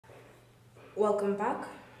Welcome back,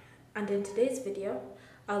 and in today's video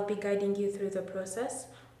I'll be guiding you through the process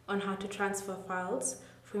on how to transfer files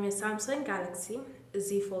from your Samsung Galaxy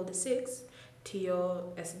Z Fold 6 to your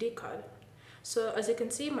SD card. So as you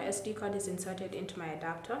can see, my SD card is inserted into my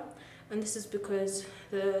adapter, and this is because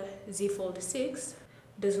the Z Fold 6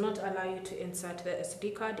 does not allow you to insert the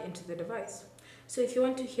SD card into the device. So if you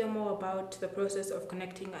want to hear more about the process of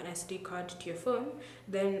connecting an SD card to your phone,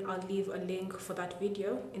 then I'll leave a link for that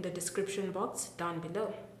video in the description box down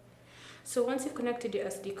below. So once you've connected your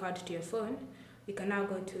SD card to your phone, you can now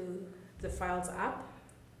go to the Files app.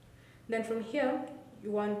 Then from here,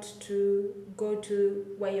 you want to go to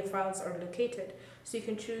where your files are located. So you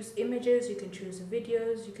can choose images, you can choose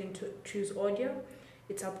videos, you can choose audio.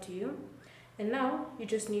 It's up to you. And now you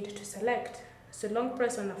just need to select. So long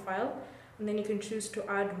press on the file, and then you can choose to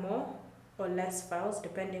add more or less files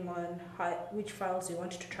depending on which files you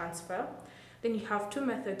want to transfer. Then you have two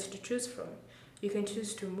methods to choose from. You can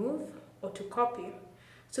choose to move or to copy.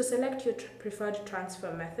 So select your preferred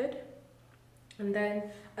transfer method, and then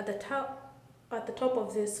at the top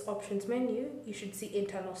of this options menu, you should see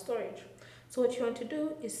internal storage. So what you want to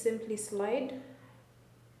do is simply slide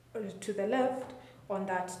to the left on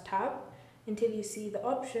that tab until you see the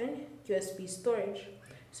option USB storage.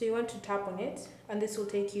 So you want to tap on it, and this will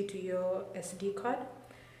take you to your SD card.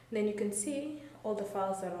 Then you can see all the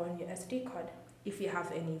files that are on your SD card, if you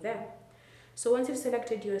have any there. So once you've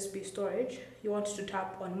selected USB storage, you want to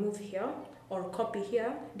tap on move here or copy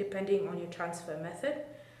here, depending on your transfer method.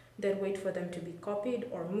 Then wait for them to be copied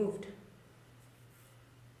or moved.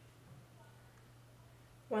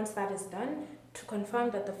 Once that is done, to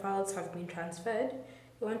confirm that the files have been transferred,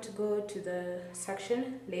 you want to go to the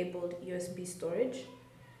section labeled USB storage.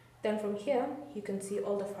 Then from here, you can see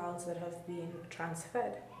all the files that have been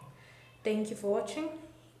transferred. Thank you for watching.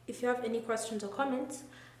 If you have any questions or comments,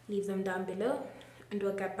 leave them down below and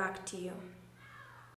we'll get back to you.